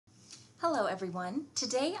Hello everyone.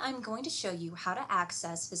 Today I'm going to show you how to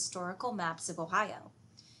access historical maps of Ohio.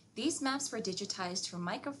 These maps were digitized from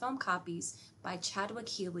microfilm copies by Chadwick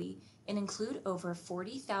Healy and include over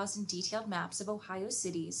 40,000 detailed maps of Ohio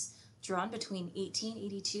cities drawn between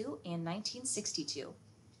 1882 and 1962.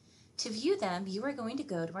 To view them, you are going to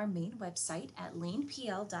go to our main website at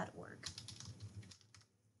lanepl.org.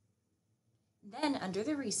 Then under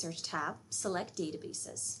the Research tab, select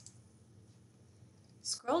Databases.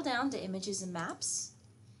 Scroll down to Images and Maps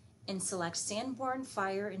and select Sanborn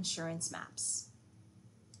Fire Insurance Maps.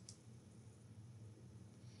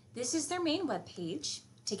 This is their main web page.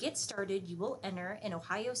 To get started, you will enter an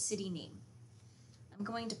Ohio city name. I'm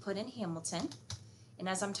going to put in Hamilton, and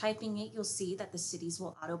as I'm typing it, you'll see that the cities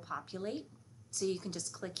will auto-populate, so you can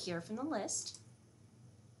just click here from the list.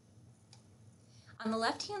 On the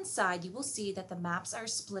left-hand side, you will see that the maps are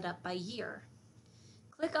split up by year.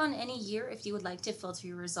 Click on any year if you would like to filter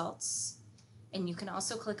your results, and you can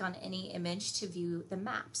also click on any image to view the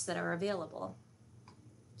maps that are available.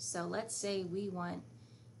 So let's say we want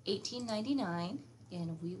 1899,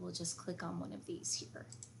 and we will just click on one of these here.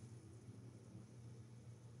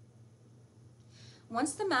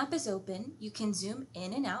 Once the map is open, you can zoom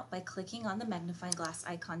in and out by clicking on the magnifying glass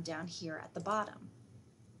icon down here at the bottom.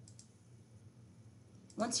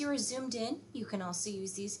 Once you are zoomed in, you can also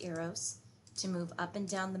use these arrows to move up and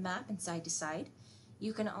down the map and side to side.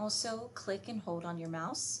 You can also click and hold on your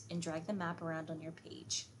mouse and drag the map around on your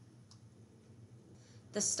page.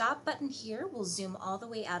 The stop button here will zoom all the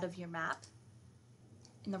way out of your map.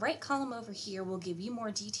 And the right column over here will give you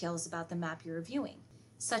more details about the map you're viewing,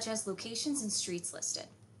 such as locations and streets listed.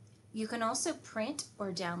 You can also print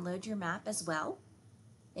or download your map as well.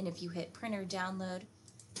 And if you hit print or download,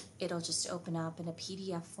 it'll just open up in a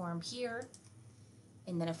PDF form here.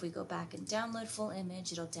 And then if we go back and download full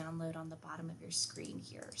image, it'll download on the bottom of your screen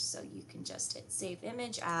here. So you can just hit save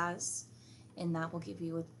image as, and that will give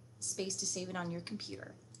you a space to save it on your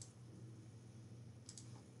computer.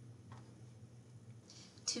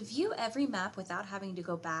 To view every map without having to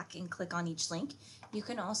go back and click on each link, you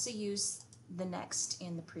can also use the next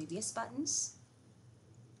and the previous buttons.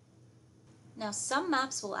 Now some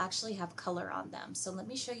maps will actually have color on them, so let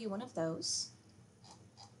me show you one of those.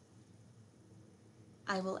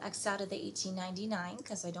 I will X out of the 1899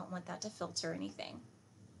 because I don't want that to filter anything.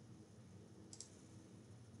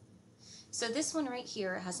 So this one right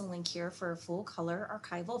here has a link here for a full color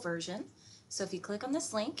archival version. So if you click on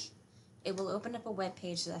this link, it will open up a web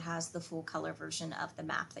page that has the full color version of the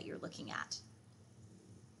map that you're looking at.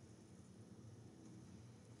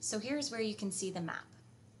 So here's where you can see the map.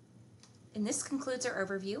 And this concludes our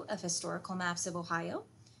overview of historical maps of Ohio.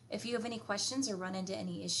 If you have any questions or run into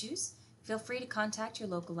any issues, feel free to contact your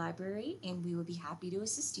local library and we will be happy to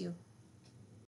assist you.